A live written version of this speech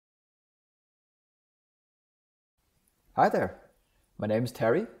Hi there, my name is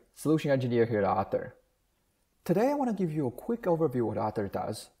Terry, Solution Engineer here at Author. Today I want to give you a quick overview of what Author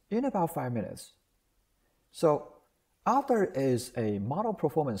does in about 5 minutes. So, Author is a model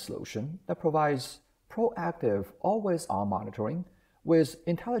performance solution that provides proactive, always-on monitoring with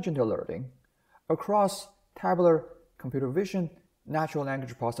intelligent alerting across tabular, computer vision, natural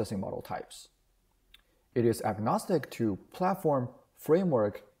language processing model types. It is agnostic to platform,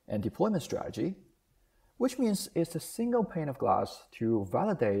 framework, and deployment strategy, which means it's a single pane of glass to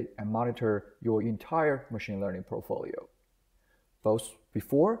validate and monitor your entire machine learning portfolio, both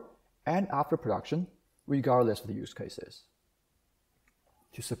before and after production, regardless of the use cases.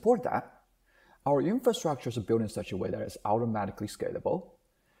 To support that, our infrastructure is built in such a way that it's automatically scalable,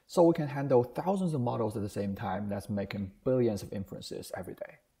 so we can handle thousands of models at the same time that's making billions of inferences every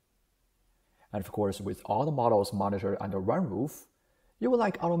day. And of course, with all the models monitored under one roof, you will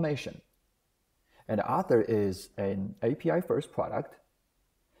like automation. And Author is an API-first product,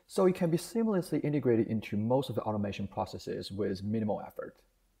 so it can be seamlessly integrated into most of the automation processes with minimal effort.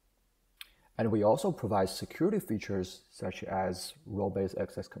 And we also provide security features such as role-based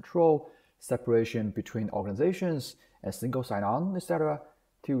access control, separation between organizations, and single sign-on, etc.,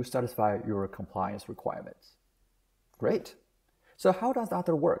 to satisfy your compliance requirements. Great. So how does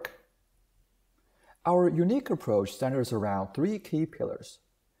Author work? Our unique approach centers around three key pillars.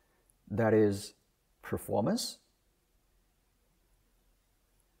 That is performance,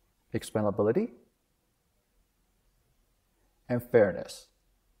 explainability, and fairness.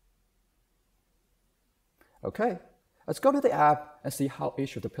 Okay, let's go to the app and see how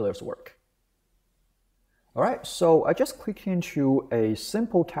each of the pillars work. All right, so I just click into a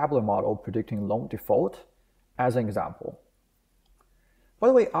simple tabular model predicting loan default as an example. By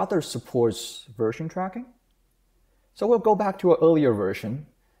the way, Author supports version tracking. So we'll go back to an earlier version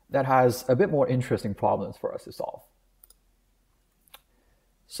that has a bit more interesting problems for us to solve.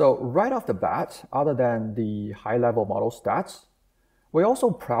 So right off the bat, other than the high-level model stats, we're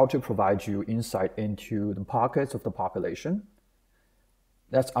also proud to provide you insight into the pockets of the population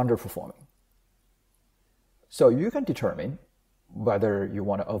that's underperforming. So you can determine whether you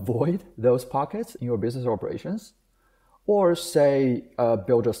want to avoid those pockets in your business operations, or say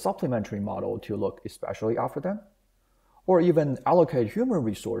build a supplementary model to look especially after them, or even allocate human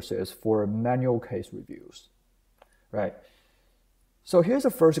resources for manual case reviews, right? So here's the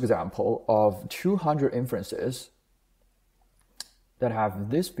first example of 200 inferences that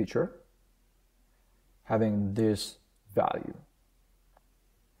have this feature having this value.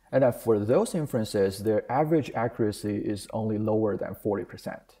 And that for those inferences, their average accuracy is only lower than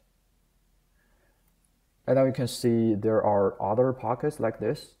 40%. And then we can see there are other pockets like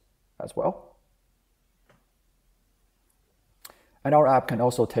this as well. And our app can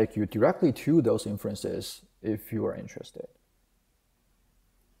also take you directly to those inferences if you are interested.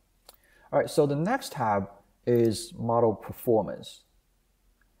 All right, so the next tab is model performance.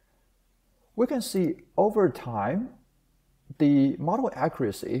 We can see over time, the model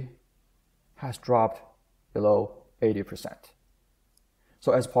accuracy has dropped below 80%.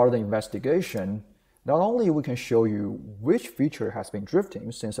 So as part of the investigation, not only we can show you which feature has been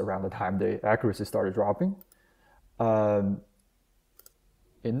drifting since around the time the accuracy started dropping,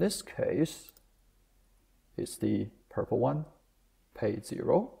 in this case, it's the purple one, page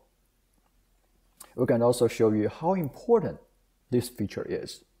 0. We can also show you how important this feature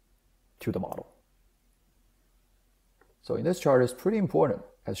is to the model. So in this chart, it's pretty important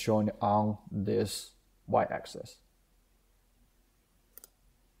as shown on this y-axis,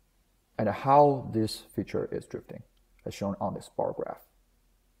 and how this feature is drifting as shown on this bar graph.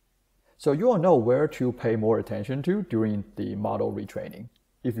 So you will know where to pay more attention to during the model retraining,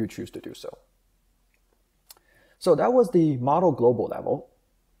 if you choose to do so. So that was the model global level.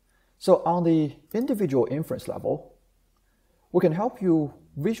 So on the individual inference level, we can help you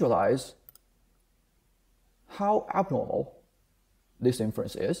visualize how abnormal this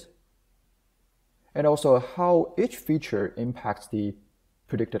inference is, and also how each feature impacts the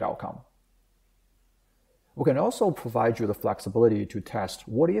predicted outcome. We can also provide you the flexibility to test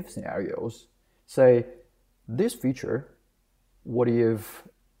what-if scenarios. Say, this feature, what if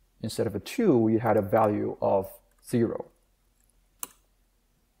instead of a 2, we had a value of 0?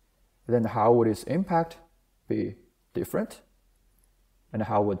 Then how would its impact be different? And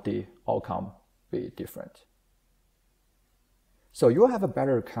how would the outcome be different? So you'll have a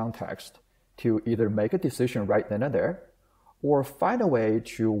better context to either make a decision right then and there, or find a way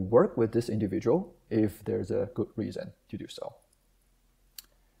to work with this individual if there's a good reason to do so.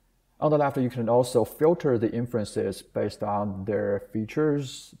 On the left, you can also filter the inferences based on their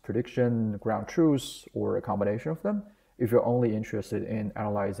features, prediction, ground truths, or a combination of them, if you're only interested in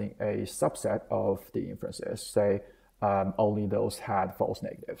analyzing a subset of the inferences, say only those had false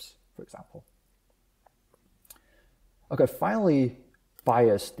negatives, for example. Okay, finally,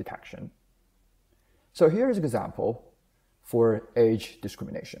 bias detection. So here's an example for age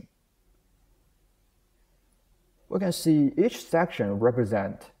discrimination. We can see each section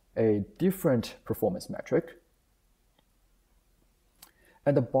represents a different performance metric,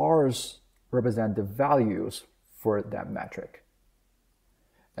 and the bars represent the values for that metric.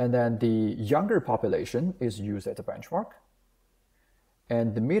 And then the younger population is used as a benchmark,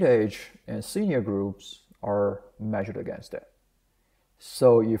 and the mid-age and senior groups are measured against it.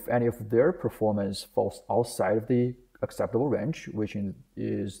 So if any of their performance falls outside of the acceptable range, which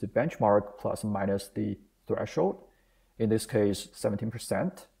is the benchmark plus or minus the threshold, in this case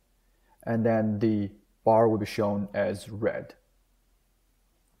 17%, and then the bar will be shown as red.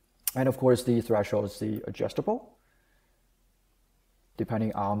 And of course, the threshold is the adjustable,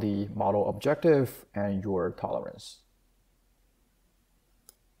 depending on the model objective and your tolerance.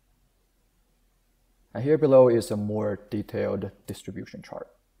 And here below is a more detailed distribution chart.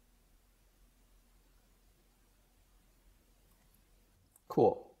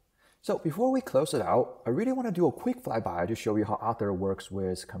 Cool. So before we close it out, I really want to do a quick flyby to show you how Otter works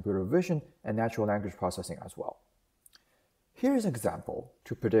with computer vision and natural language processing as well. Here is an example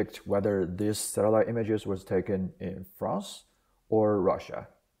to predict whether these satellite images was taken in France or Russia.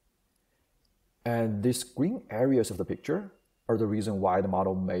 And these green areas of the picture are the reason why the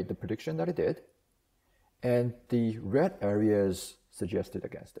model made the prediction that it did, and the red areas suggested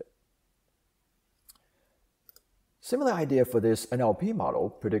against it. Similar idea for this NLP model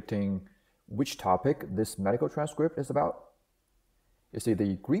predicting which topic this medical transcript is about. You see,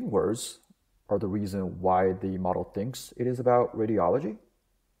 the green words are the reason why the model thinks it is about radiology,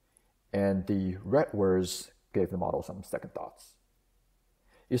 and the red words gave the model some second thoughts.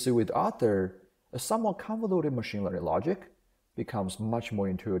 You see, with Otter, a somewhat convoluted machine learning logic becomes much more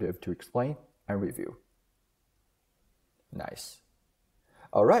intuitive to explain and review. Nice.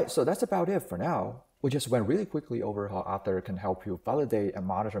 All right, so that's about it for now. We just went really quickly over how Otter can help you validate and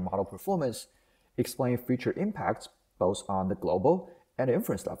monitor model performance, explain feature impacts both on the global and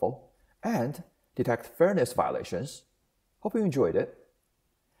inference level, and detect fairness violations. Hope you enjoyed it.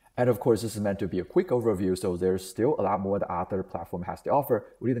 And of course, this is meant to be a quick overview, so there's still a lot more the Otter platform has to offer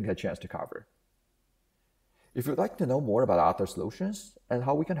we didn't get a chance to cover. If you'd like to know more about Otter solutions and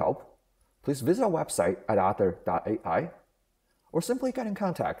how we can help, please visit our website at otter.ai or simply get in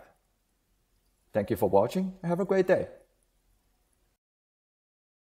contact. Thank you for watching and have a great day.